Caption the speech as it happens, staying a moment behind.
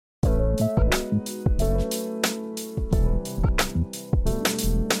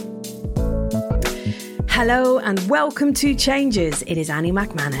Hello and welcome to Changes. It is Annie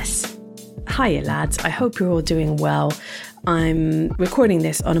McManus. Hiya lads, I hope you're all doing well. I'm recording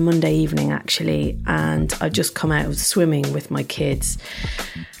this on a Monday evening actually, and I've just come out of swimming with my kids.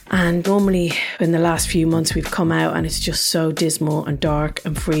 And normally in the last few months we've come out and it's just so dismal and dark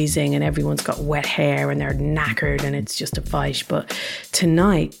and freezing and everyone's got wet hair and they're knackered and it's just a fight. But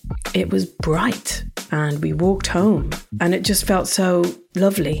tonight it was bright and we walked home and it just felt so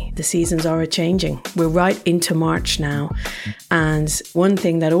lovely. The seasons are changing. We're right into March now. And one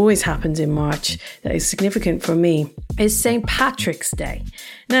thing that always happens in March that is significant for me is St. Patrick's Day.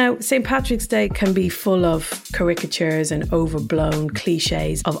 Now, St. Patrick's Day can be full of caricatures and overblown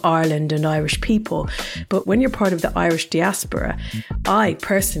cliches of Ireland and Irish people. But when you're part of the Irish diaspora, I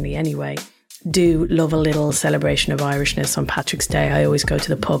personally anyway, do love a little celebration of Irishness on Patrick's Day. I always go to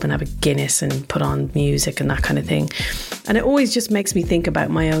the pub and have a Guinness and put on music and that kind of thing. And it always just makes me think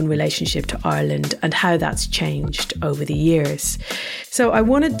about my own relationship to Ireland and how that's changed over the years. So I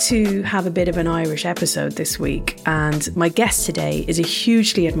wanted to have a bit of an Irish episode this week. And my guest today is a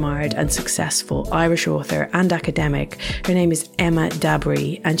hugely admired and successful Irish author and academic. Her name is Emma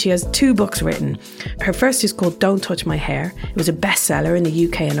Dabiri and she has 2 books written. Her first is called Don't Touch My Hair. It was a bestseller in the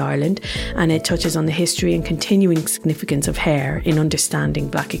UK and Ireland, and it touches on the history and continuing significance of hair in understanding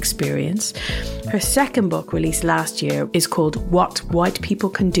Black experience. Her second book, released last year, is called What White People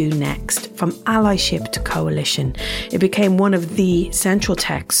Can Do Next, From Allyship to Coalition. It became one of the central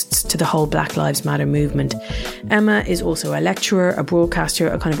texts to the whole Black Lives Matter movement. Emma is also a lecturer, a broadcaster,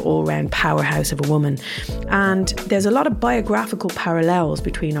 a kind of all-round powerhouse of a woman. And there's a lot of biographical parallels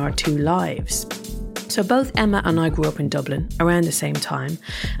between our 2 lives. So both Emma and I grew up in Dublin around the same time,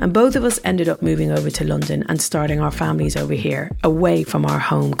 and both of us ended up moving over to London and starting our families over here, away from our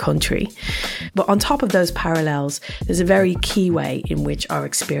home country. But on top of those parallels, there's a very key way in which our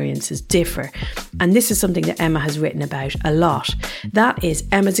experiences differ. And this is something that Emma has written about a lot. That is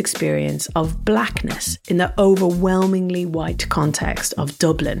Emma's experience of blackness in the overwhelmingly white context of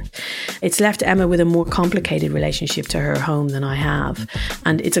Dublin. It's left Emma with a more complicated relationship to her home than I have.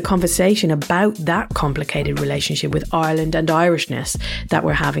 And it's a conversation about that complicated relationship with Ireland and Irishness that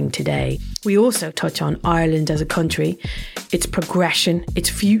we're having today. We also touch on Ireland as a country, its progression, its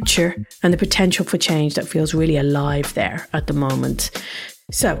future, and the potential for change that feels really alive there at the moment.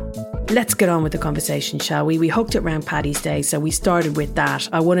 So let's get on with the conversation, shall we? We hooked it around Paddy's Day, so we started with that.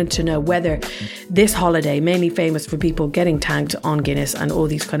 I wanted to know whether this holiday, mainly famous for people getting tanked on Guinness and all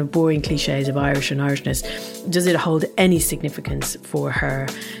these kind of boring cliches of Irish and Irishness, does it hold any significance for her?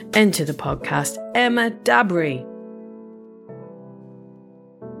 Enter the podcast, Emma Dabiri.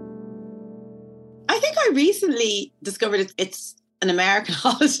 I think I recently discovered it's an American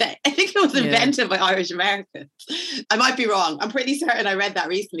holiday. I think it was invented by Irish Americans. I might be wrong. I'm pretty certain I read that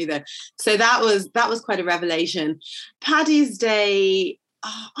recently though. So that was quite a revelation. Paddy's Day,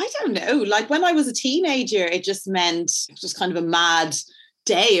 I don't know. Like when I was a teenager, it just meant it was just kind of a mad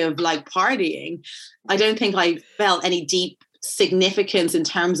day of like partying. I don't think I felt any deep significance in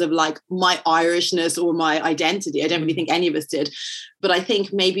terms of like my Irishness or my identity. I don't really think any of us did. But I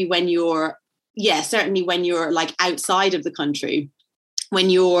think maybe when you're certainly when you're like outside of the country, when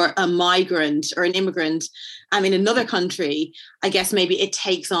you're a migrant or an immigrant in another country, I guess maybe it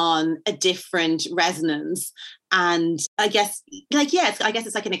takes on a different resonance. And I guess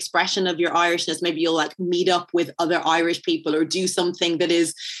it's like an expression of your Irishness. Maybe you'll like meet up with other Irish people or do something that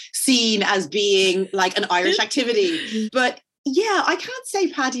is seen as being like an Irish activity. But yeah, I can't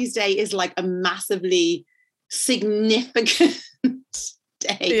say Paddy's Day is like a massively significant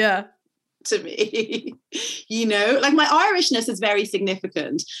day. Yeah. To me, you know, like my Irishness is very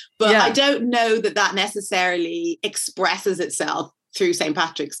significant, but I don't know that necessarily expresses itself through St.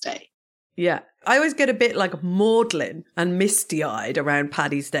 Patrick's Day. Yeah. I always get a bit like maudlin and misty-eyed around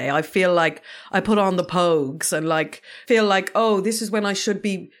Paddy's Day. I feel like I put on the pogues and like feel like, oh, this is when I should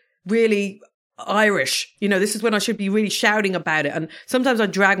be really Irish. You know, this is when I should be really shouting about it. And sometimes I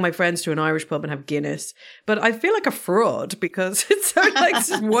drag my friends to an Irish pub and have Guinness. But I feel like a fraud because it's sort of like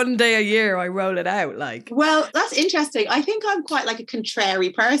just one day a year I roll it out. Like, well, that's interesting. I think I'm quite like a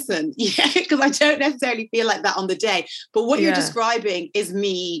contrary person. Yeah, because I don't necessarily feel like that on the day. But what you're describing is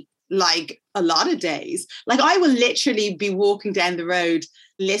me like a lot of days. Like I will literally be walking down the road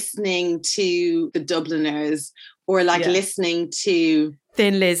listening to the Dubliners or like listening to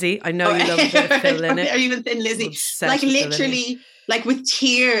Thin Lizzy. I know you love a bit of Phil in it. Or even Thin Lizzy. Like literally, like with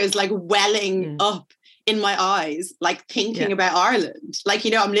tears like welling up in my eyes, like thinking about Ireland. Like,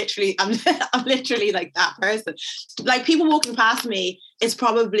 you know, I'm literally like that person. Like people walking past me is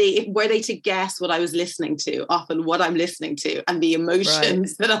probably, were they to guess what I was listening to, often what I'm listening to and the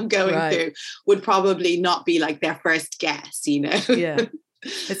emotions that I'm going through would probably not be like their first guess, you know? Yeah.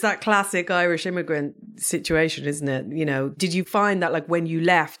 It's that classic Irish immigrant situation, isn't it? You know, did you find that like when you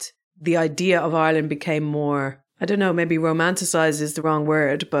left, the idea of Ireland became more, I don't know, maybe romanticized is the wrong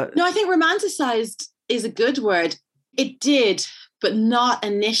word, but... No, I think romanticized is a good word. It did, but not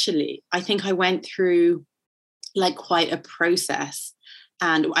initially. I think I went through like quite a process,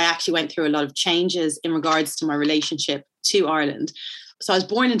 and I actually went through a lot of changes in regards to my relationship to Ireland. So I was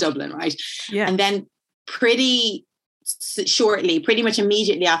born in Dublin, right? Yeah. And then pretty much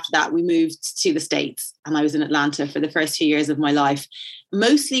immediately after that, we moved to the States, and I was in Atlanta for the first 2 years of my life,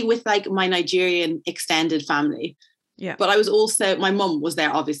 mostly with like my Nigerian extended family. Yeah. But I was also, my mum was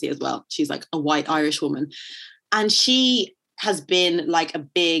there obviously as well. She's like a white Irish woman. And she has been like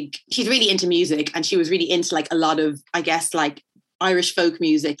she's really into music, and she was really into like a lot of, I guess, like Irish folk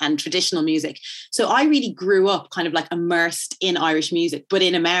music and traditional music. So I really grew up kind of like immersed in Irish music, but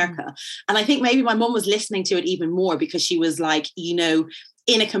in America. And I think maybe my mum was listening to it even more because she was like, you know,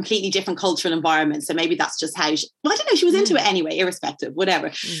 in a completely different cultural environment. So maybe that's just how I don't know, she was into it anyway, irrespective,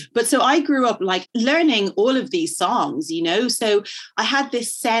 whatever. But so I grew up like learning all of these songs, you know, so I had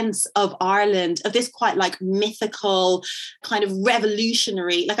this sense of Ireland, of this quite like mythical kind of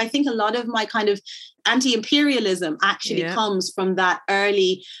revolutionary, like I think a lot of my kind of anti-imperialism actually comes from that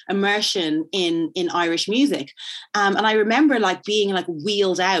early immersion in Irish music. And I remember like being like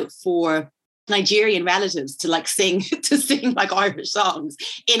wheeled out for Nigerian relatives to like sing like Irish songs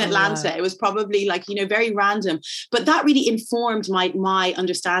in Atlanta. Wow. It was probably like, you know, very random, but that really informed my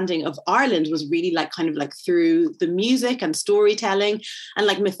understanding of Ireland, was really like kind of like through the music and storytelling and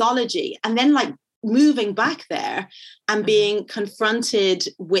like mythology. And then like moving back there and being confronted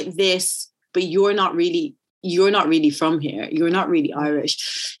with this, but you're not really from here. You're not really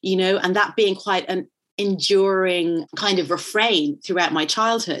Irish, you know, and that being quite an enduring kind of refrain throughout my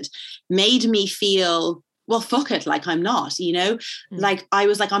childhood made me feel, well, fuck it, like I'm not, you know, like I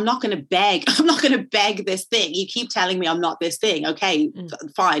was like, I'm not going to beg this thing. You keep telling me I'm not this thing. Okay,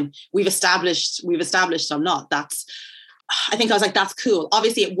 fine. We've established I'm not. I think I was like, that's cool.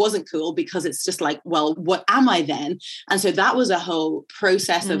 Obviously it wasn't cool, because it's just like, well, what am I then? And so that was a whole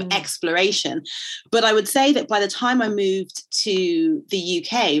process of exploration. But I would say that by the time I moved to the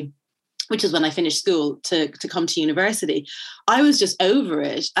UK, which is when I finished school to come to university, I was just over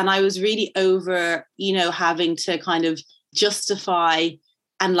it. And I was really over, you know, having to kind of justify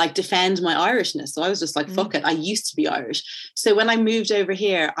and like defend my Irishness. So I was just like, fuck it. I used to be Irish. So when I moved over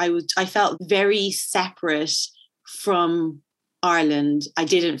here, I felt very separate from Ireland. I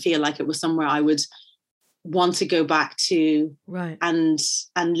didn't feel like it was somewhere I would want to go back to and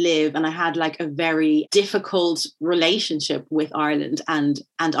live. And I had like a very difficult relationship with Ireland and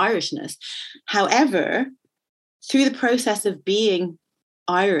Irishness. However, through the process of being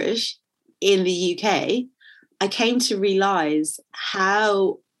Irish in the UK, I came to realize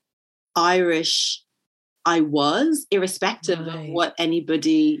how Irish I was, irrespective of what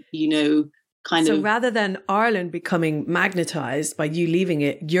anybody, you know, So rather than Ireland becoming magnetized by you leaving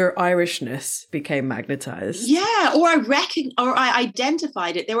it, your Irishness became magnetized. Yeah, or I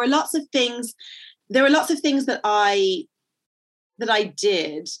identified it. There were lots of things that I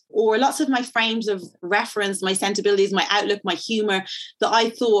did, or lots of my frames of reference, my sensibilities, my outlook, my humor, that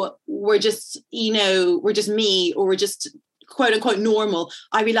I thought were just, you know, were just me, or were just quote unquote normal.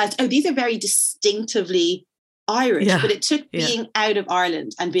 I realized, oh, these are very distinctively Irish, but it took being out of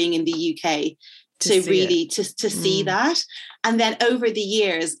Ireland and being in the UK to really see that. And then over the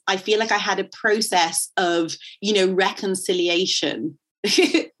years, I feel like I had a process of, you know, reconciliation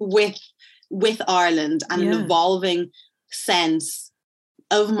with Ireland and an evolving sense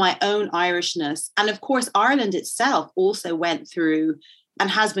of my own Irishness. And of course, Ireland itself also went through and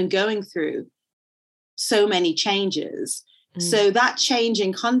has been going through so many changes. So that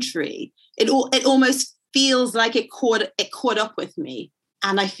changing country, it almost feels like it caught up with me,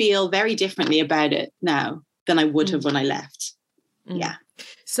 and I feel very differently about it now than I would have when I left. Yeah.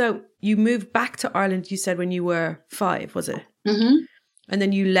 So you moved back to Ireland, you said, when you were 5, was it? Mm-hmm. And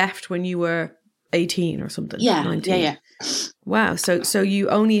then you left when you were 18 or something. Yeah. 19. Yeah. Wow. So you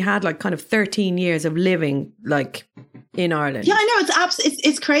only had like kind of 13 years of living like in Ireland. Yeah, I know,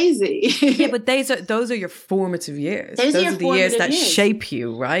 it's crazy. Yeah, but those are your formative years. Those are the years that shape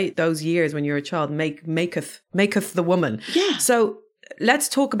you, right? Those years when you're a child maketh the woman. Yeah. So let's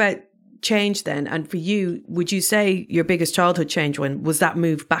talk about change then. And for you, would you say your biggest childhood change was that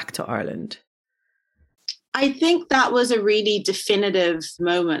move back to Ireland? I think that was a really definitive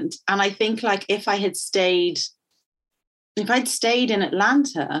moment. And I think like if I'd stayed in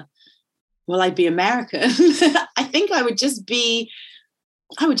Atlanta, well, I'd be American. I think I would just be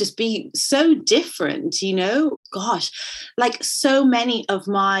so different, you know? Gosh, like so many of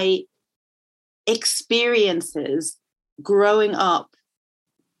my experiences growing up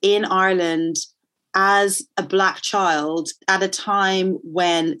in Ireland as a Black child at a time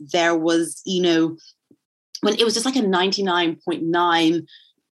when there was, you know, when it was just like a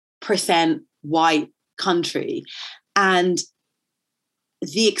 99.9% white country. And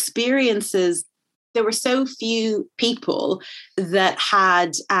the experiences, there were so few people that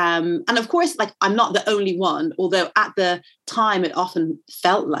had, and of course, like I'm not the only one, although at the time it often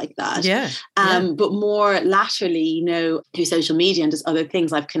felt like that. But more laterally, you know, through social media and just other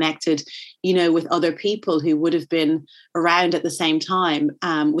things, I've connected, you know, with other people who would have been around at the same time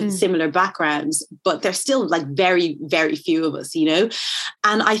with similar backgrounds, but there's still like very, very few of us, you know.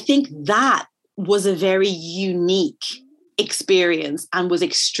 And I think that was a very unique experience and was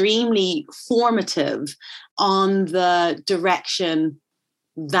extremely formative on the direction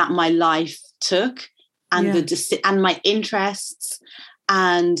that my life took and and my interests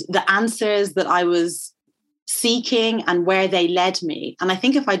and the answers that I was seeking and where they led me. And I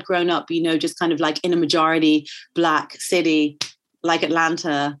think if I'd grown up, you know, just kind of like in a majority Black city like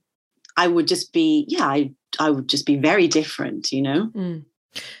Atlanta, I would just be, I would just be very different, you know.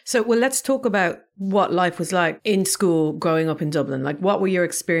 So, well, let's talk about what life was like in school growing up in Dublin. Like, what were your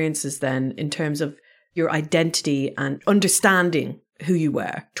experiences then in terms of your identity and understanding who you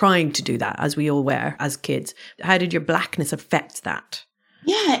were, trying to do that as we all were as kids? How did your Blackness affect that?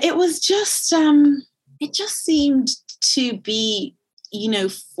 Yeah, it was just, it just seemed to be, you know,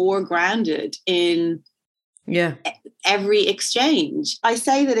 foregrounded in every exchange. I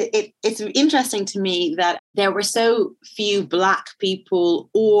say that it's interesting to me that there were so few Black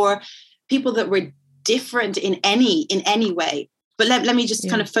people or people that were different in any way. But let me just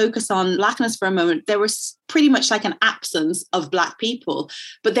kind of focus on Blackness for a moment. There was pretty much like an absence of Black people,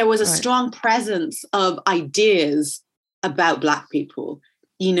 but there was a strong presence of ideas about Black people,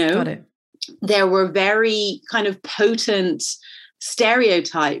 you know. Got it. There were very kind of potent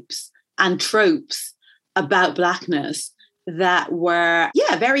stereotypes and tropes about Blackness that were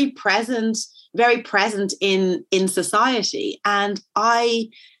very present in society. And I,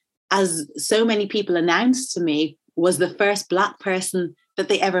 as so many people announced to me, was the first Black person that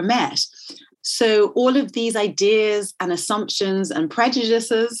they ever met. So all of these ideas and assumptions and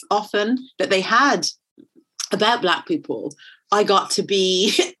prejudices often that they had about Black people, I got to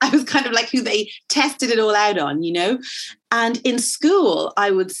be, I was kind of like who they tested it all out on, you know? And in school,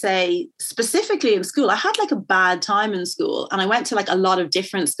 I would say, specifically in school, I had like a bad time in school and I went to like a lot of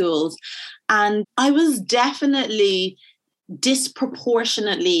different schools and I was definitely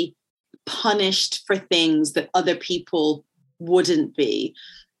disproportionately punished for things that other people wouldn't be.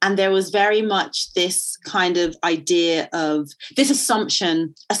 And there was very much this kind of idea of this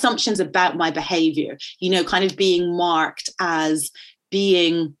assumptions about my behavior, you know, kind of being marked as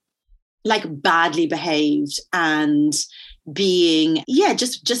being like badly behaved and being,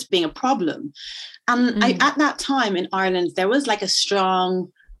 just being a problem. And at that time in Ireland, there was like a strong,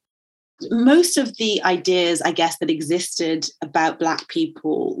 most of the ideas, I guess, that existed about Black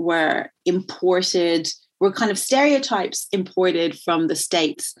people were kind of stereotypes imported from the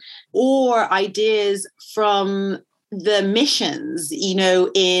States or ideas from the missions, you know,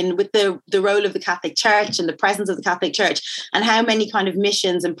 with the role of the Catholic Church and the presence of the Catholic Church and how many kind of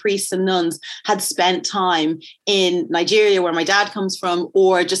missions and priests and nuns had spent time in Nigeria, where my dad comes from,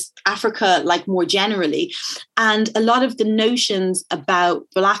 or just Africa, like more generally. And a lot of the notions about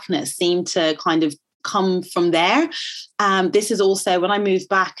Blackness seem to kind of come from there. This is also, when I moved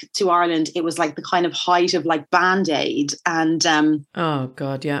back to Ireland, it was like the kind of height of like Band-Aid and oh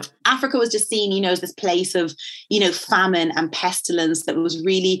God, yeah. Africa was just seen, you know, as this place of, you know, famine and pestilence that was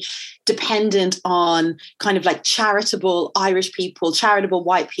really dependent on kind of like charitable Irish people, charitable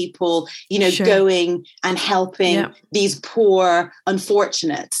white people, you know, going and helping these poor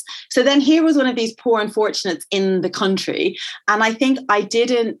unfortunates. So then here was one of these poor unfortunates in the country. And I think I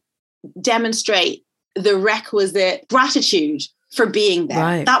didn't demonstrate the requisite gratitude for being there.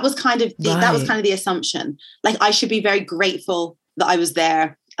 Right. That was kind of the assumption. Like I should be very grateful that I was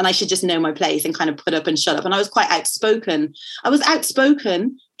there and I should just know my place and kind of put up and shut up. And I was quite outspoken. I was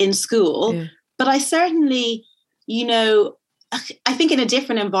outspoken in school, but I certainly, you know, I think in a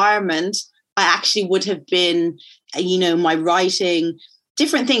different environment, I actually would have been, you know, my writing,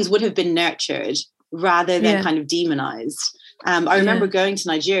 different things would have been nurtured rather than kind of demonized. I remember going to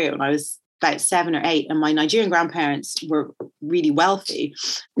Nigeria when I was about 7 or 8, and my Nigerian grandparents were really wealthy.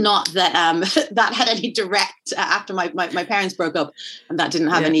 Not that that had any direct, after my parents broke up, and that didn't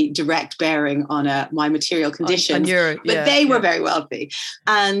have any direct bearing on my material conditions, but they were very wealthy.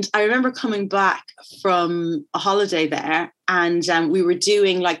 And I remember coming back from a holiday there, and we were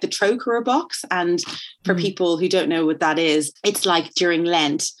doing like the Trocarer box. And for people who don't know what that is, it's like during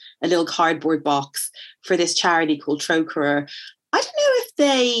Lent, a little cardboard box for this charity called Trocarer. I don't know if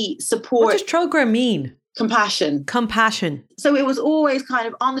they support... What does Trocarer mean? Compassion. So it was always kind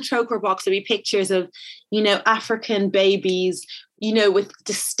of on the Trocarer box, there'd be pictures of, you know, African babies, you know, with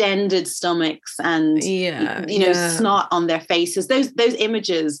distended stomachs and, you know, snot on their faces. Those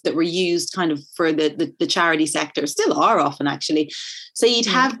images that were used kind of for the charity sector still are often, actually. So you'd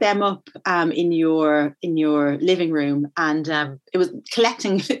have them up in your living room, and it was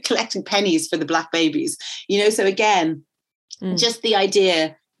collecting pennies for the black babies, you know. So again, just the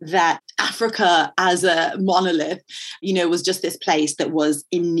idea that Africa as a monolith, you know, was just this place that was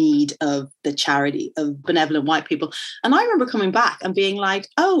in need of the charity of benevolent white people. And I remember coming back and being like,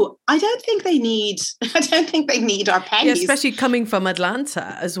 oh, I don't think they need our pennies. Yeah, especially coming from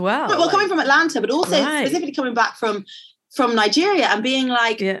Atlanta as well. Well, coming from Atlanta, but also specifically coming back from Nigeria and being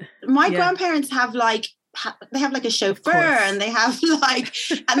like, my grandparents have like, they have like a chauffeur, and they have like,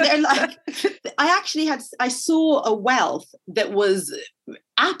 and they're like, I saw a wealth that was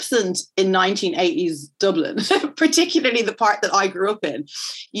absent in 1980s Dublin, particularly the part that I grew up in,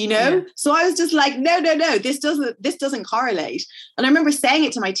 you know? So I was just like, no, this doesn't correlate. And I remember saying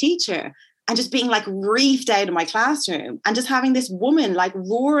it to my teacher and just being like reefed out of my classroom, and just having this woman like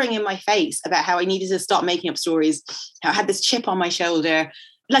roaring in my face about how I needed to stop making up stories, how I had this chip on my shoulder,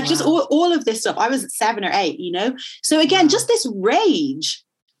 like just all of this stuff. I was 7 or 8, you know? So again, just this rage,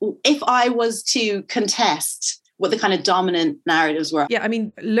 if I was to contest what the kind of dominant narratives were. Yeah, I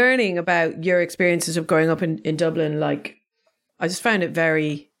mean, learning about your experiences of growing up in Dublin, like, I just found it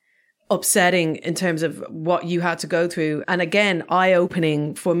very upsetting in terms of what you had to go through. And again,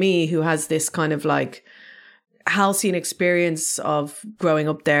 eye-opening for me, who has this kind of like halcyon experience of growing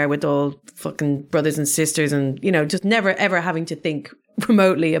up there with all fucking brothers and sisters, and, you know, just never ever having to think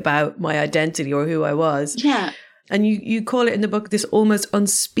remotely about my identity or who I was. Yeah. And you call it in the book this almost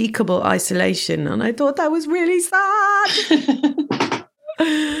unspeakable isolation. And I thought that was really sad.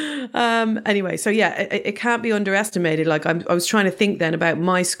 Anyway, so yeah, it can't be underestimated. Like I was trying to think then about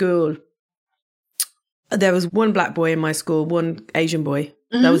my school. There was one black boy in my school, one Asian boy.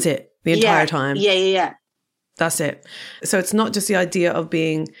 That was it the entire time. Yeah. That's it. So it's not just the idea of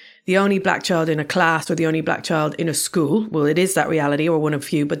being the only black child in a class or the only black child in a school. Well, it is that reality, or one of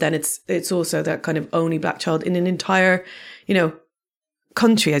few, but then it's also that kind of only black child in an entire, you know,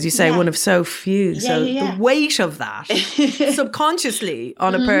 country, as you say, one of so few. The weight of that subconsciously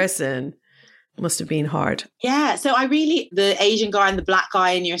on a person must have been hard. Yeah. So the Asian guy and the black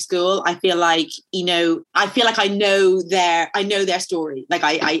guy in your school, I feel like, you know, I know their story. Like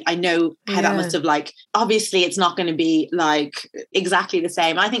I know how that must have, like, obviously it's not going to be like exactly the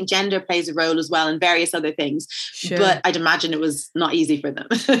same. I think gender plays a role as well, and various other things, but I'd imagine it was not easy for them.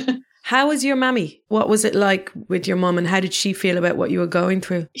 How was your mammy? What was it like with your mum, and how did she feel about what you were going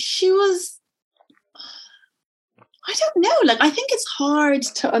through? She was, I don't know. Like, I think it's hard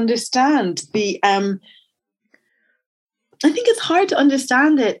to understand I think it's hard to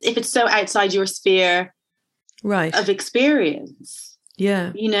understand it if it's so outside your sphere of experience.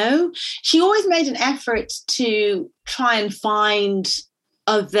 Yeah. You know, she always made an effort to try and find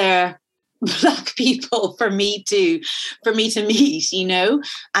other black people for me to meet, you know,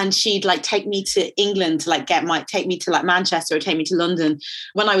 and she'd like take me to England to like take me to like Manchester or take me to London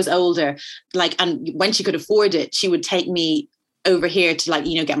when I was older, like, and when she could afford it, she would take me over here to, like,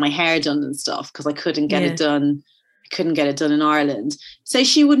 you know, get my hair done and stuff, because I couldn't get it done in Ireland. So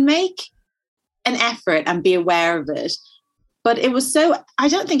she would make an effort and be aware of it, but it was so, I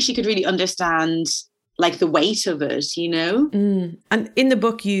don't think she could really understand like the weight of it, you know? And in the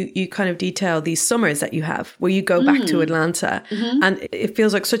book, you kind of detail these summers that you have where you go back to Atlanta, and it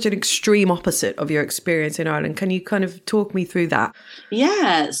feels like such an extreme opposite of your experience in Ireland. Can you kind of talk me through that?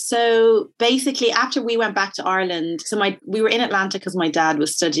 Yeah. So basically, after we went back to Ireland, we were in Atlanta because my dad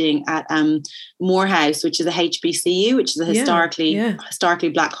was studying at Morehouse, which is a HBCU, which is a historically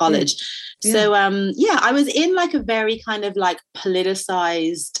black college. Yeah. So, I was in like a very kind of like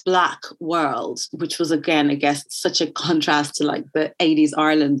politicized black world, which was, again, I guess, such a contrast to like the 80s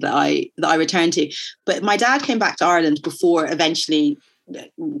Ireland that I returned to. But my dad came back to Ireland before eventually,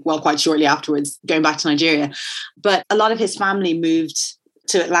 well, quite shortly afterwards, going back to Nigeria. But a lot of his family moved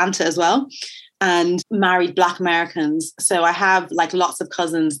to Atlanta as well and married black Americans. So I have like lots of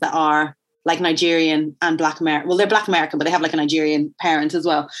cousins that are like Nigerian and Black American. Well, they're Black American, but they have like a Nigerian parent as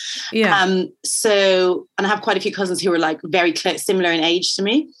well. Yeah. So, and I have quite a few cousins who are like very similar in age to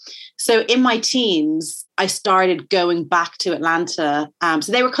me. So in my teens, I started going back to Atlanta.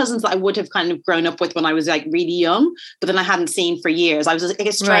 So they were cousins that I would have kind of grown up with when I was like really young, but then I hadn't seen for years. I was like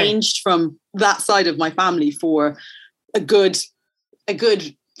estranged from that side of my family for a good, I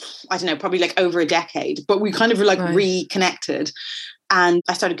don't know, probably like over a decade, but we kind of were like reconnected. And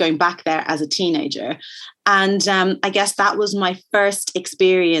I started going back there as a teenager. And I guess that was my first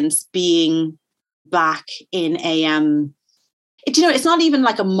experience being back in a, it's not even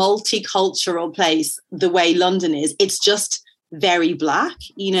like a multicultural place the way London is. It's just very Black,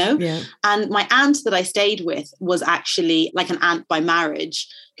 Yeah. And my aunt that I stayed with was actually like an aunt by marriage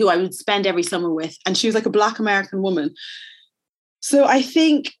who I would spend every summer with. And she was like a Black American woman. So I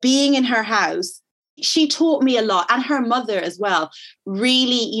think being in her house, she taught me a lot, and her mother as well,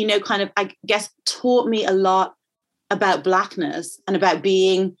 really, kind of, I guess, taught me a lot about Blackness and about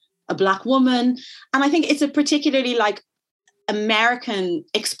being a Black woman. And I think it's a particularly like American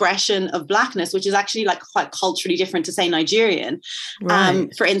expression of Blackness, which is actually like quite culturally different to say Nigerian,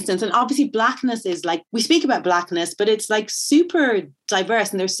 for instance. And obviously Blackness is like, we speak about Blackness, but it's like super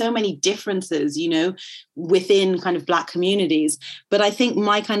diverse and there's so many differences, within kind of Black communities. But I think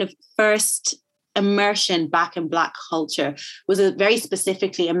my kind of first immersion back in Black culture was a very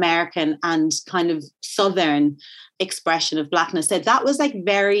specifically American and kind of Southern expression of Blackness. So that was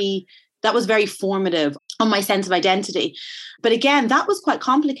very formative on my sense of identity. But again, that was quite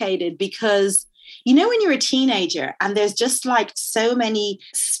complicated because, when you're a teenager and there's just like so many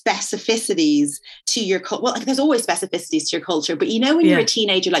specificities to your culture. Well, there's always specificities to your culture, but when you're a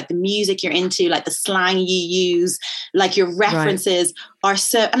teenager, like the music you're into, like the slang you use, like your references are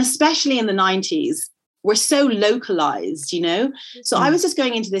so, and especially in the 90s, we're so localized, So I was just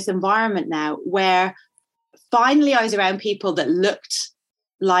going into this environment now where finally I was around people that looked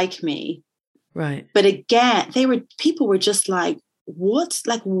like me. Right. But again, people were just like,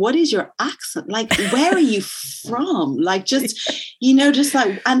 what is your accent? Like, where are you from? Like, just, just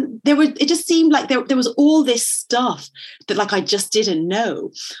like, and it just seemed like there was all this stuff that like, I just didn't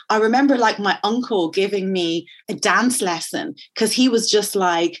know. I remember like my uncle giving me a dance lesson because he was just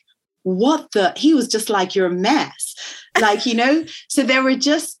like, he was just like, you're a mess. Like, so there were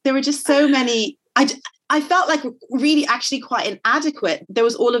just so many, I felt like really actually quite inadequate. There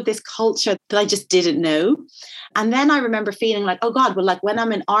was all of this culture that I just didn't know. And then I remember feeling like, oh God, well, like when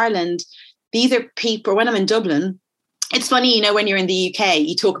I'm in Ireland, these are people, when I'm in Dublin, it's funny, when you're in the UK,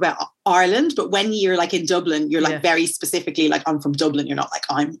 you talk about Ireland, but when you're like in Dublin, you're like very specifically like, I'm from Dublin. You're not like,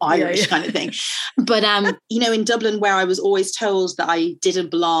 I'm Irish kind of thing. But, in Dublin, where I was always told that I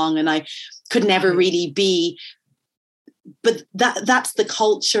didn't belong and I could never really be, but that's the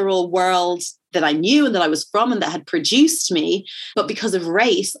cultural world that I knew and that I was from and that had produced me. But because of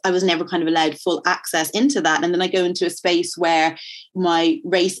race, I was never kind of allowed full access into that. And then I go into a space where my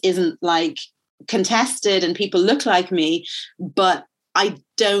race isn't like contested and people look like me, but I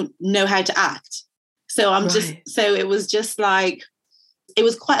don't know how to act. So so it was just like, it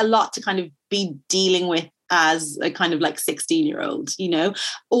was quite a lot to kind of be dealing with as a kind of like 16-year-old,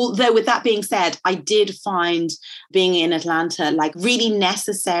 although with that being said, I did find being in Atlanta like really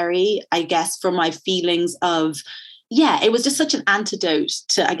necessary, I guess, for my feelings of, it was just such an antidote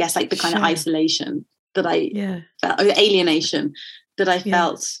to, I guess, like the kind of isolation that I felt, or alienation that I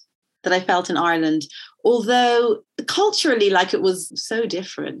felt in Ireland. Although culturally, like it was so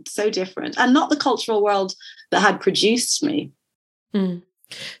different, and not the cultural world that had produced me. Mm.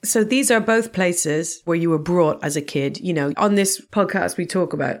 So these are both places where you were brought as a kid. On this podcast, we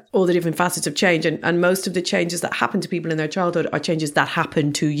talk about all the different facets of change, and most of the changes that happen to people in their childhood are changes that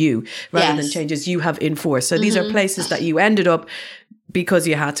happen to you rather than changes you have enforced. So these are places that you ended up because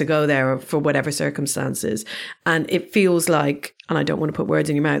you had to go there for whatever circumstances. And it feels like, and I don't want to put words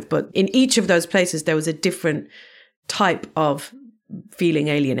in your mouth, but in each of those places, there was a different type of feeling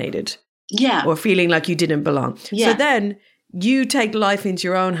alienated. Yeah. Or feeling like you didn't belong. Yeah. So then you take life into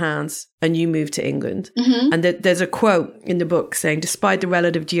your own hands and you move to England. Mm-hmm. And there's a quote in the book saying, despite the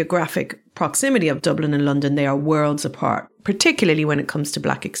relative geographic proximity of Dublin and London, they are worlds apart, particularly when it comes to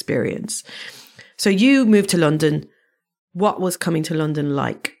Black experience. So you moved to London. What was coming to London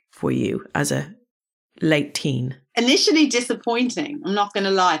like for you as a late teen? Initially disappointing, I'm not going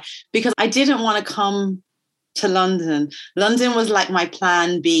to lie, because I didn't want to come to London. London was like my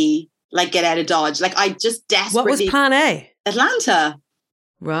plan B, like get out of Dodge. Like I just desperately... What was plan A? Atlanta.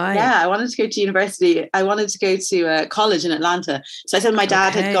 Right. Yeah, I wanted to go to university. I wanted to go to college in Atlanta. So I said my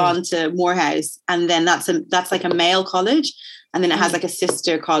dad had gone to Morehouse, and then that's like a male college, and then it has like a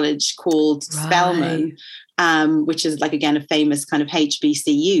sister college called Spelman, which is like, again, a famous kind of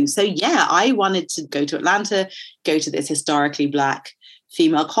HBCU. So yeah, I wanted to go to Atlanta, go to this historically Black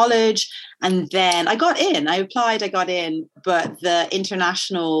female college, and then I got in. I applied, I got in, but the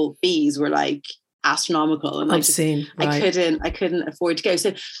international fees were like astronomical, and I couldn't afford to go.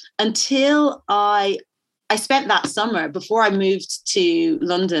 So until I spent that summer, before I moved to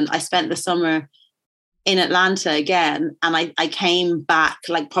London, I spent the summer in Atlanta again, and I came back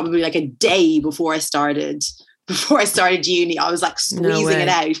like probably like a day before I started uni. I was like squeezing it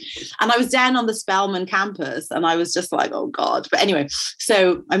out, and I was down on the Spelman campus, and I was just like, oh God. But anyway,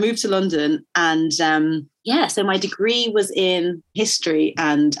 so I moved to London, and so my degree was in history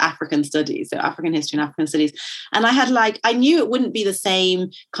and African studies, so African history and African studies. And I knew it wouldn't be the same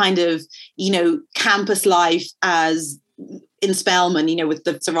kind of, campus life as in Spelman, with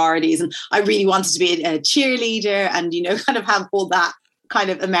the sororities. And I really wanted to be a cheerleader and, kind of have all that kind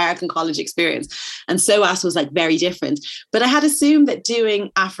of American college experience. And SOAS was like very different. But I had assumed that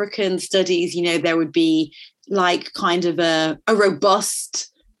doing African studies, there would be like kind of a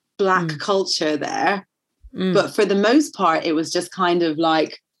robust Black culture there. But for the most part, it was just kind of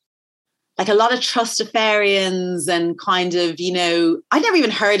like a lot of Trustafarians and kind of, I'd never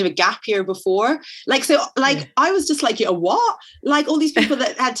even heard of a gap year before. I was just like, what? Like all these people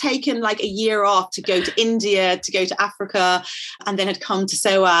that had taken like a year off to go to India, to go to Africa, and then had come to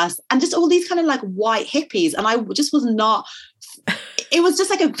SOAS, and just all these kind of like white hippies. And I just was not, it was just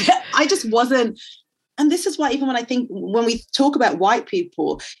like I just wasn't. And this is why, even when we talk about white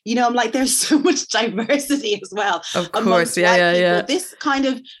people, I'm like, there's so much diversity as well. Of course, yeah. This kind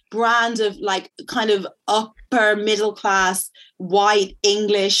of brand of like kind of upper middle class white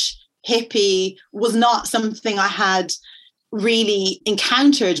English hippie was not something I had really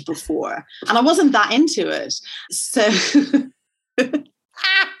encountered before, and I wasn't that into it. So.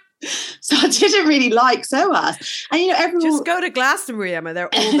 So I didn't really like SOAS. And, everyone... Just go to Glastonbury, Emma. They're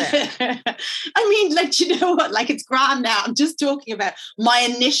all there. I mean, you know what? Like, it's grand now. I'm just talking about my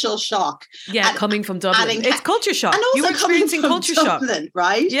initial shock. Yeah, coming from Dublin. It's culture shock. And also you were experiencing culture Dublin, shock.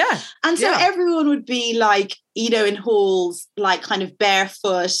 Right? Yeah. And so everyone would be like, in halls, like kind of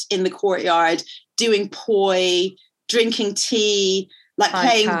barefoot in the courtyard, doing poi, drinking tea, like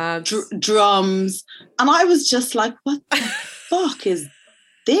playing drums. And I was just like, what the fuck is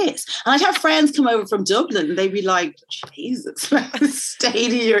this? And I'd have friends come over from Dublin, and they'd be like, Jesus, the state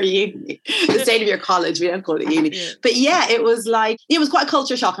of your uni, the state of your college, we don't call it uni. But yeah, it was quite a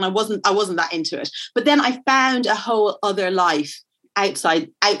culture shock, and I wasn't that into it. But then I found a whole other life outside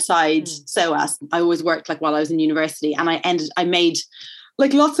SOAS. I always worked like while I was in university, and I made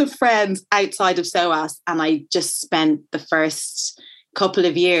like lots of friends outside of SOAS, and I just spent the first couple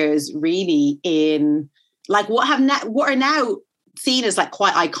of years really in like what are now seen as like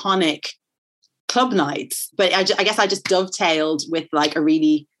quite iconic club nights. But I guess I just dovetailed with like a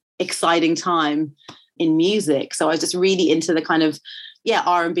really exciting time in music. So I was just really into the kind of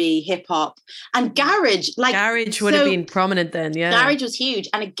R&B, hip hop, and garage. Like garage would have been prominent then. Yeah, garage was huge.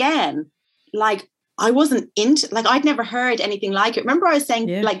 And again, like I wasn't into, like I'd never heard anything like it. Remember I was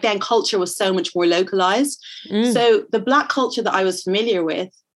saying like then culture was so much more localized. So the Black culture that I was familiar with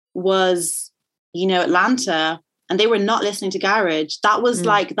was, Atlanta. And they were not listening to garage. That was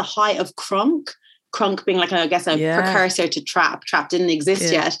like the height of crunk. Crunk being like, I guess, a precursor to trap. Trap didn't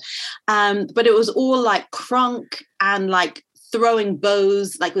exist yet. But it was all like crunk and like throwing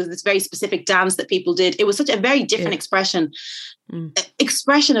bows. Like it was this very specific dance that people did. It was such a very different expression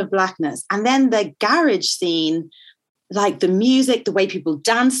of Blackness. And then the garage scene, like the music, the way people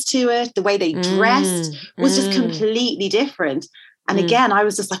danced to it, the way they dressed was just completely different. And again, I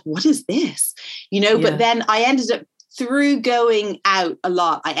was just like, what is this? But then I ended up, through going out a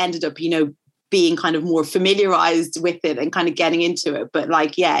lot, I ended up, being kind of more familiarized with it and kind of getting into it. But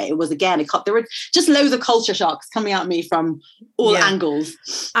like, it was, again, there were just loads of culture shocks coming at me from all angles.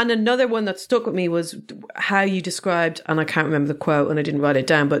 And another one that stuck with me was how you described, and I can't remember the quote and I didn't write it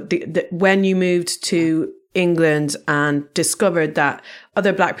down, but when you moved to England and discovered that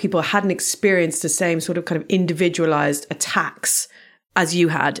other Black people hadn't experienced the same sort of kind of individualized attacks as you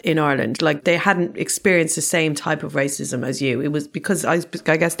had in Ireland. Like they hadn't experienced the same type of racism as you. It was because I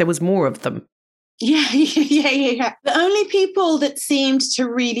guess there was more of them. Yeah. The only people that seemed to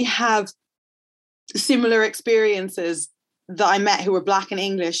really have similar experiences that I met who were Black and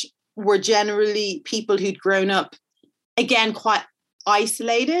English were generally people who'd grown up, again, quite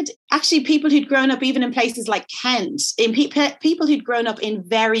isolated. Actually, people who'd grown up even in places like Kent, people who'd grown up in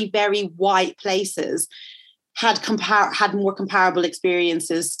very, very white places had more comparable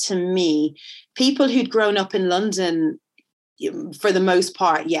experiences to me. People who'd grown up in London, for the most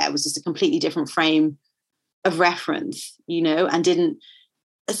part, it was just a completely different frame of reference, and didn't,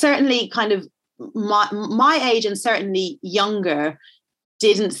 certainly kind of my age and certainly younger,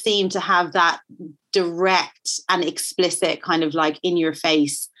 didn't seem to have that direct and explicit kind of like in your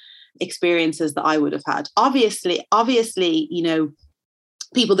face experiences that I would have had. Obviously,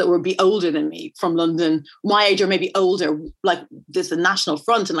 people that would be older than me from London, my age or maybe older, like there's a National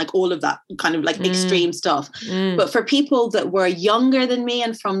Front and like all of that kind of like extreme stuff. But for people that were younger than me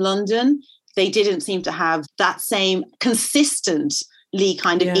and from London, they didn't seem to have that same consistently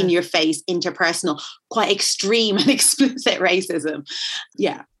kind of in your face, interpersonal, quite extreme and explicit racism.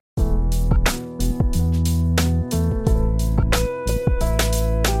 Yeah.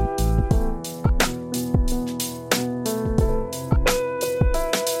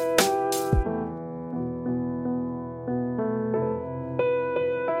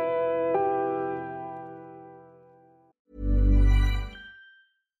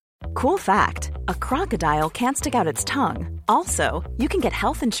 Cool fact, a crocodile can't stick out its tongue. Also, you can get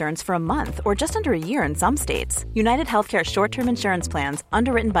health insurance for a month or just under a year in some states. United Healthcare short-term insurance plans,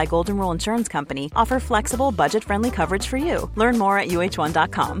 underwritten by Golden Rule Insurance Company, offer flexible, budget-friendly coverage for you. Learn more at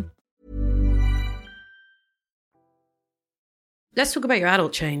uh1.com. Let's talk about your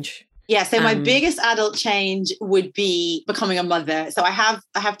adult change. Yeah, so my biggest adult change would be becoming a mother. So I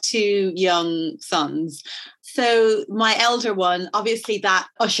have two young sons. So my elder one, obviously that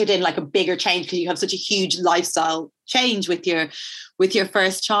ushered in like a bigger change because you have such a huge lifestyle change with your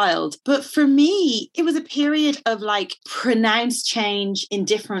first child. But for me, it was a period of like pronounced change in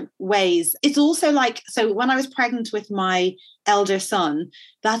different ways. It's also like, so when I was pregnant with my elder son,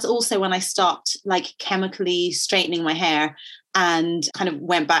 that's also when I stopped like chemically straightening my hair and kind of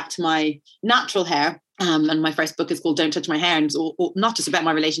went back to my natural hair. And my first book is called Don't Touch My Hair. And it's not just about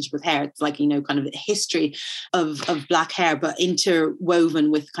my relationship with hair. It's like, kind of a history of black hair, but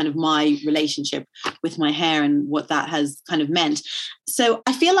interwoven with kind of my relationship with my hair and what that has kind of meant. So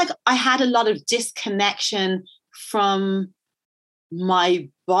I feel like I had a lot of disconnection from my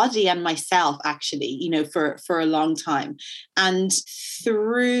body and myself, actually, for a long time. And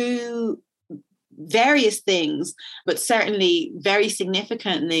through various things, but certainly very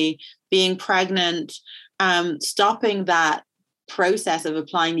significantly being pregnant, stopping that process of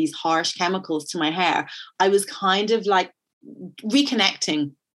applying these harsh chemicals to my hair, I was kind of like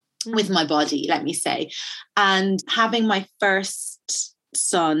reconnecting with my body, let me say. And having my first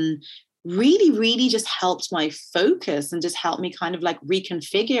son really, really just helped my focus and just helped me kind of like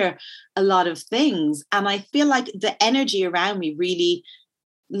reconfigure a lot of things. And I feel like the energy around me really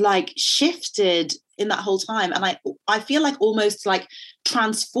like shifted in that whole time, and I feel like almost like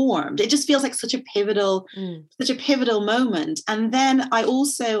transformed. It just feels like such a pivotal moment. And then I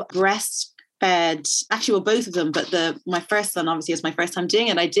also breastfed, actually, well, both of them, but my first son obviously was my first time doing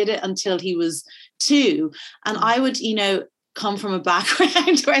it. I did it until he was 2, and I would come from a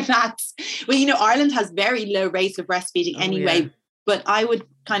background where that's, Ireland has very low rates of breastfeeding anyway. But I would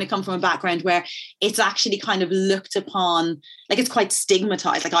kind of come from a background where it's actually kind of looked upon, like it's quite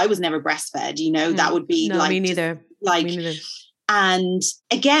stigmatized. Like I was never breastfed, that would be me neither. Like, me neither. And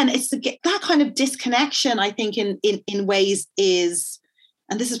again, it's that kind of disconnection, I think in ways is,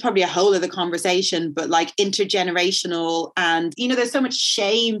 and this is probably a whole other conversation, but like intergenerational. And, there's so much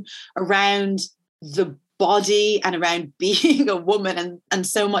shame around the body and around being a woman and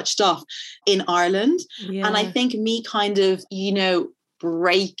so much stuff in Ireland. Yeah. And I think me kind of,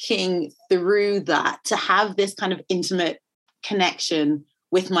 breaking through that to have this kind of intimate connection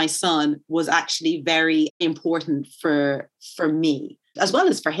with my son was actually very important for me as well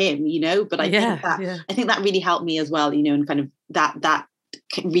as for him, but I think that really helped me as well, and kind of that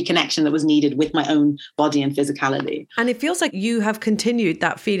reconnection that was needed with my own body and physicality. And it feels like you have continued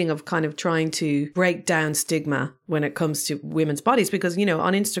that feeling of kind of trying to break down stigma when it comes to women's bodies, because, on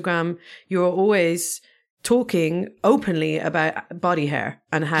Instagram, you're always talking openly about body hair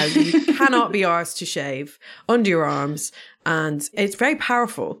and how you cannot be arsed to shave under your arms. And it's very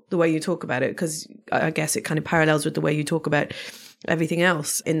powerful the way you talk about it, because I guess it kind of parallels with the way you talk about everything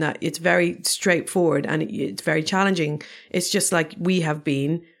else, in that it's very straightforward and it's very challenging. It's just like we have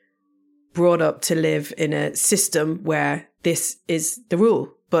been brought up to live in a system where this is the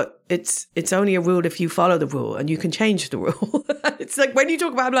rule, but it's only a rule if you follow the rule, and you can change the rule. It's like when you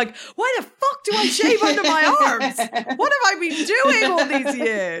talk about it, I'm like, why the fuck do I shave under my arms? What have I been doing all these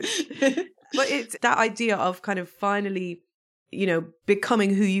years? But it's that idea of kind of finally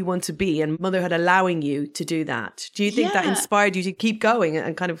becoming who you want to be, and motherhood allowing you to do that. Do you think that inspired you to keep going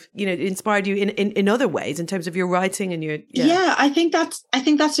and kind of, inspired you in other ways in terms of your writing and your... Yeah, I think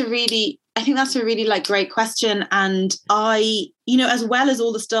that's a really like great question. And I, as well as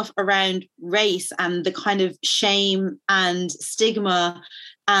all the stuff around race and the kind of shame and stigma,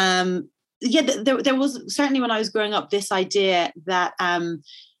 there was certainly when I was growing up this idea that,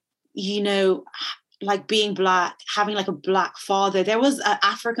 like being Black, having like a Black father, there was an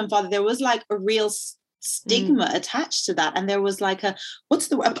African father, there was like a real stigma attached to that. And there was like a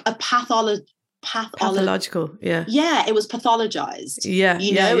pathological, yeah, it was pathologized,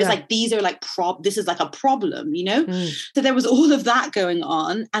 it was like, these are like this is like a problem, so there was all of that going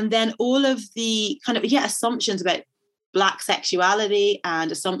on. And then all of the kind of assumptions about Black sexuality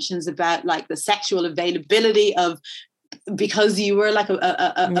and assumptions about like the sexual availability of, because you were like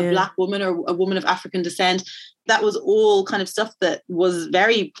a Black woman or a woman of African descent. That was all kind of stuff that was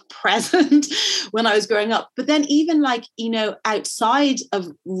very present when I was growing up. But then even like, outside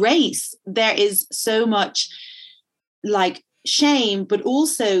of race, there is so much like shame, but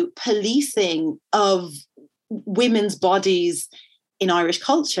also policing of women's bodies in Irish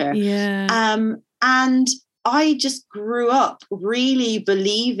culture. And I just grew up really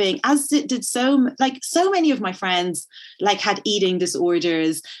believing, as did so many of my friends, like had eating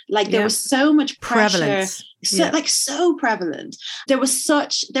disorders. Like there was so much pressure, so prevalent. There was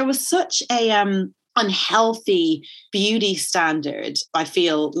such a unhealthy beauty standard. I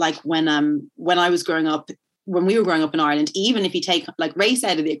feel like when I was growing up, when we were growing up in Ireland, even if you take like race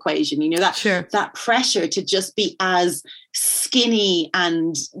out of the equation, that pressure to just be as skinny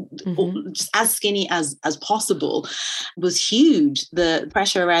and just as skinny as possible was huge, the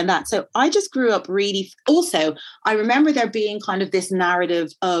pressure around that. So I just grew up really, also, I remember there being kind of this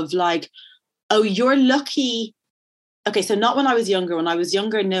narrative of like, oh, you're lucky. Okay, so not when I was younger. When I was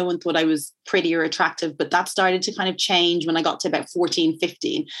younger, no one thought I was pretty or attractive, but that started to kind of change when I got to about 14,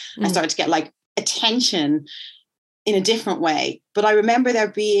 15. I started to get like attention in a different way. But I remember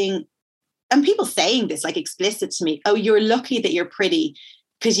there being, and people saying this like explicit to me, oh, you're lucky that you're pretty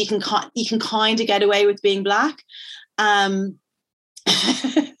because you can kind of get away with being Black. Wow.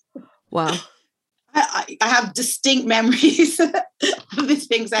 I have distinct memories of this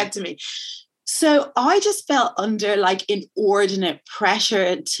being said to me. So I just felt under like inordinate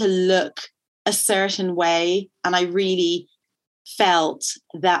pressure to look a certain way. And I really felt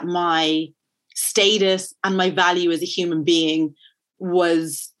that my status and my value as a human being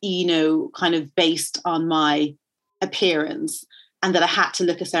was, kind of based on my appearance, and that I had to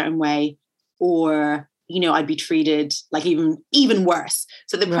look a certain way or, I'd be treated like even worse.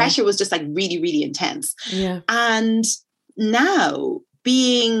 So the pressure was just like really, really intense. Yeah. And now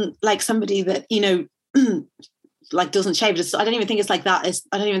being like somebody that, like doesn't shave, I don't even think it's like that.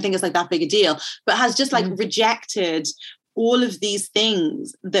 I don't even think it's like that big a deal, but has just like rejected all of these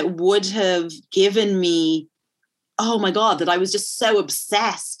things that would have given me, oh my God, that I was just so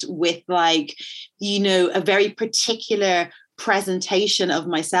obsessed with like, a very particular presentation of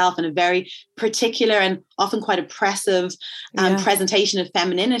myself and a very particular and often quite oppressive presentation of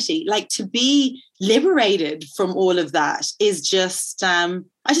femininity. Like to be liberated from all of that is just, I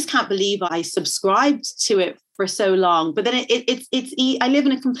just can't believe I subscribed to it for so long. But then I live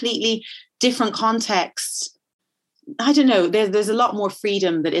in a completely different context. I don't know. There's a lot more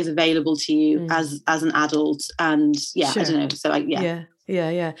freedom that is available to you as an adult, and sure. I don't know. So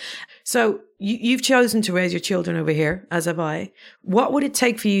Yeah. So you've chosen to raise your children over here, as have I. What would it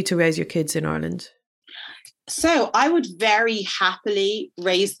take for you to raise your kids in Ireland? So I would very happily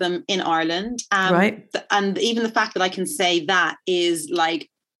raise them in Ireland, right? And even the fact that I can say that is like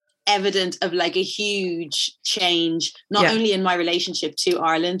evident of like a huge change, not only in my relationship to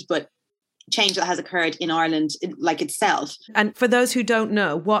Ireland, but change that has occurred in Ireland like itself. And for those who don't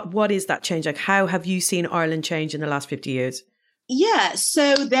know, what is that change? Like, how have you seen Ireland change in the last 50 years? Yeah,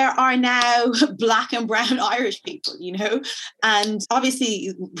 so there are now Black and brown Irish people, and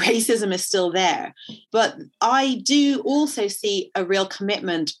obviously racism is still there. But I do also see a real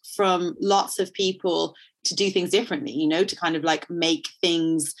commitment from lots of people to do things differently, to kind of like make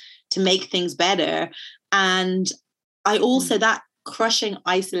things better. And I also, that crushing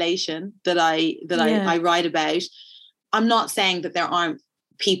isolation that I write about, I'm not saying that there aren't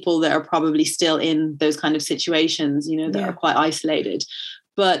people that are probably still in those kind of situations, that are quite isolated.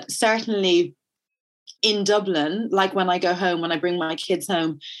 But certainly in Dublin, like when I go home, when I bring my kids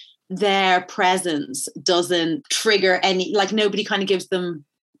home, their presence doesn't trigger any, like nobody kind of gives them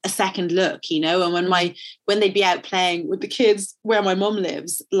a second look, and when they'd be out playing with the kids where my mum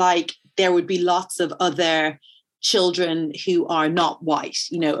lives, like there would be lots of other children who are not white,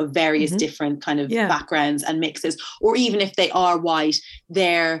 you know, of various different kind of backgrounds and mixes, or even if they are white,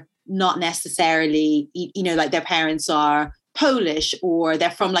 they're not necessarily, you know, like their parents are Polish or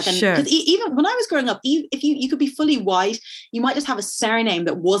they're from like because even when I was growing up, if you could be fully white, you might just have a surname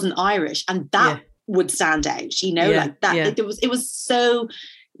that wasn't Irish, and that would stand out, you know, like that. Like there was so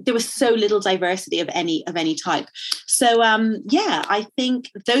little diversity of any type. So I think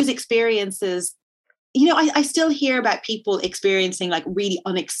those experiences, you know, I still hear about people experiencing like really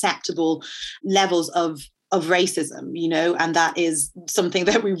unacceptable levels of racism, you know, and that is something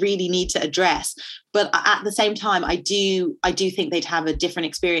that we really need to address. But at the same time, I do think they'd have a different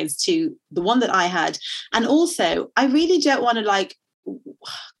experience to the one that I had. And also, I really don't want to like,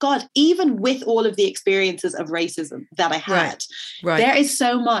 God, even with all of the experiences of racism that I had, there is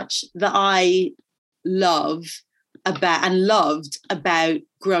so much that I love about and loved about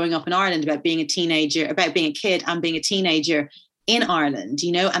growing up in Ireland, about being a teenager, about being a kid and being a teenager in Ireland,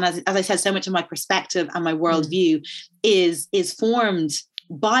 you know. And as I said, so much of my perspective and my worldview is formed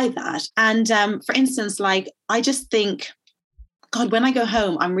by that. And for instance, like, I just think, God, when I go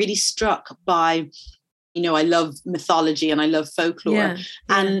home, I'm really struck by, you know, I love mythology and I love folklore.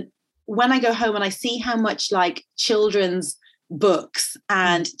 And when I go home and I see how much like children's books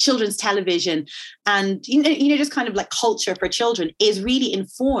and children's television and, you know, just kind of like culture for children is really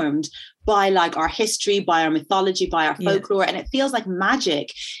informed by like our history, by our mythology, by our folklore. And it feels like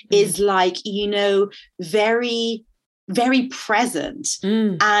magic is like, you know, very, very present.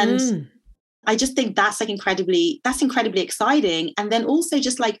 And I just think that's like incredibly exciting. And then also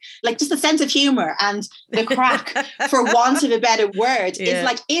just like just the sense of humor and the crack, for want of a better word,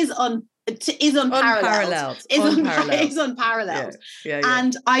 is unparalleled. Is unparalleled.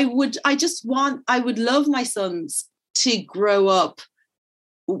 And I would love my sons to grow up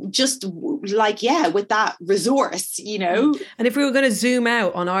just like, with that resource, you know. And if we were going to zoom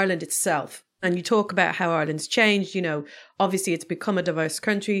out on Ireland itself, and you talk about how Ireland's changed, you know, obviously it's become a diverse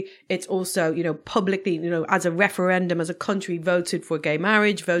country. It's also, you know, publicly, you know, as a referendum, as a country, voted for gay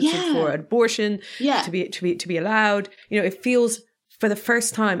marriage, voted for abortion to be allowed. You know, it feels for the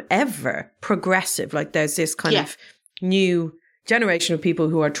first time ever progressive. Like there's this kind of new generation of people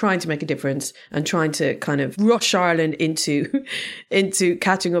who are trying to make a difference and trying to kind of rush Ireland into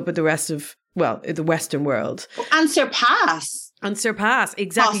catching up with the rest of, well, the Western world. And surpass,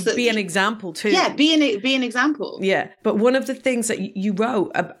 exactly. Possibly. Be an example too. Yeah, be an example. Yeah. But one of the things that you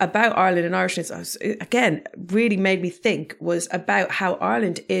wrote about Ireland and Irishness, again, really made me think, was about how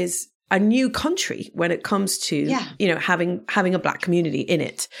Ireland is a new country when it comes to, you know, having a Black community in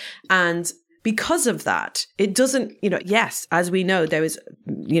it. And because of that, it doesn't, you know, yes, as we know, there is,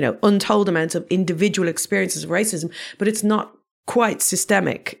 you know, untold amounts of individual experiences of racism, but it's not quite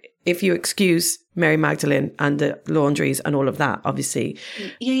systemic, if you excuse Mary Magdalene and the laundries and all of that, obviously.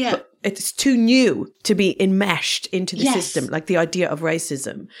 But it's too new to be enmeshed into the system, like the idea of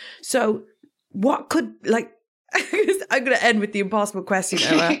racism. So what could, like, I'm going to end with the impossible question,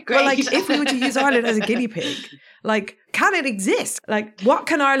 Emma. Well, like, if we were to use Ireland as a guinea pig, like, can it exist? Like, what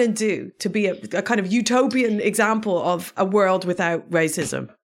can Ireland do to be a kind of utopian example of a world without racism?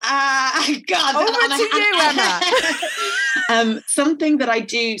 God. Over to you, Emma. Something that I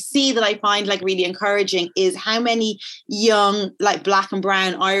do see that I find like really encouraging is how many young, like Black and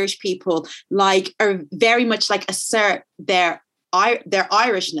brown Irish people, like, are very much like assert their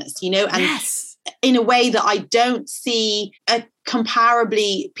Irishness, you know, and in a way that I don't see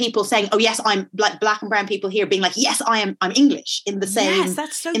comparably people saying, oh yes, I'm like Black and brown people here being like, yes, I'm English in the same,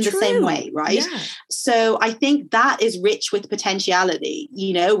 the same way. Right. Yeah. So I think that is rich with potentiality.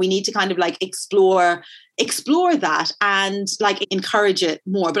 You know, we need to kind of like explore that and like encourage it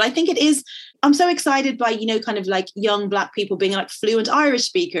more. But I think I'm so excited by, you know, kind of like young Black people being like fluent Irish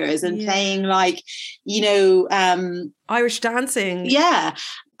speakers and playing like, you know, Irish dancing. Yeah.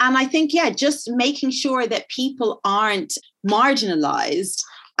 And I think, just making sure that people aren't marginalized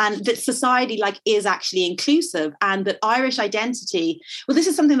and that society like is actually inclusive, and that Irish identity, well, this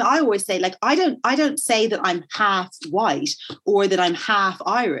is something that I always say, like, I don't say that I'm half white or that I'm half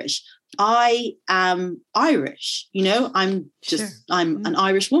Irish. I am Irish, you know, I'm an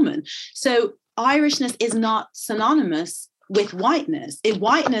Irish woman. So Irishness is not synonymous with whiteness. If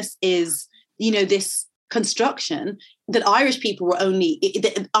whiteness is, you know, this construction that Irish people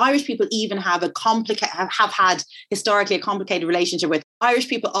even have have had historically a complicated relationship with. Irish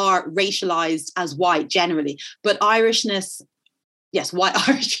people are racialized as white generally, but Irishness, white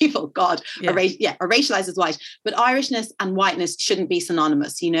Irish people, God, are racialized as white, but Irishness and whiteness shouldn't be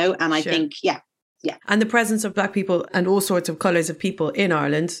synonymous, you know. And I think, and the presence of Black people and all sorts of colours of people in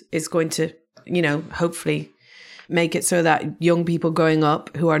Ireland is going to, you know, hopefully make it so that young people growing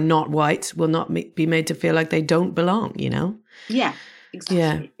up who are not white will not be made to feel like they don't belong, you know? Yeah. Exactly.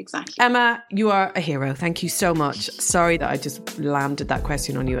 Yeah. Exactly. Emma, you are a hero. Thank you so much. Sorry that I just landed that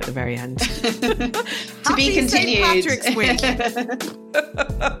question on you at the very end. To be continued. St. Patrick's Week.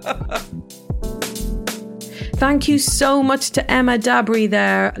 Thank you so much to Emma Dabry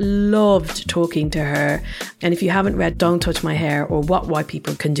there. Loved talking to her. And if you haven't read Don't Touch My Hair or What White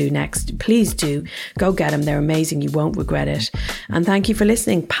People Can Do Next, please do. Go get them. They're amazing. You won't regret it. And thank you for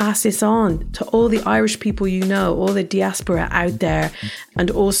listening. Pass this on to all the Irish people you know, all the diaspora out there, and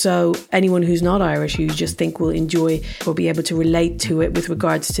also anyone who's not Irish who you just think will enjoy or be able to relate to it with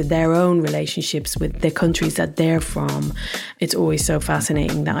regards to their own relationships with the countries that they're from. It's always so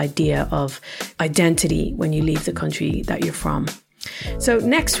fascinating, the idea of identity when you leave the country that you're from. So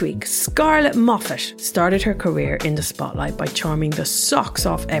next week, Scarlett Moffat started her career in the spotlight by charming the socks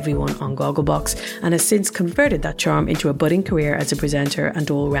off everyone on Gogglebox and has since converted that charm into a budding career as a presenter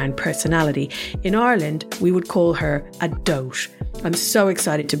and all-round personality. In Ireland, we would call her a dote. I'm so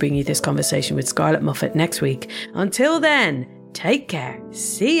excited to bring you this conversation with Scarlett Moffat next week. Until then, take care.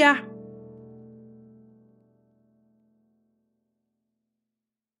 See ya.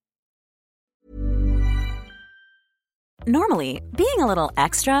 Normally, being a little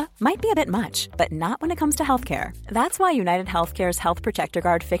extra might be a bit much, but not when it comes to healthcare. That's why United Healthcare's Health Protector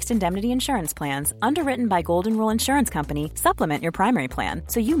Guard fixed indemnity insurance plans, underwritten by Golden Rule Insurance Company, supplement your primary plan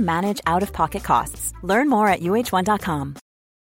so you manage out-of-pocket costs. Learn more at uh1.com.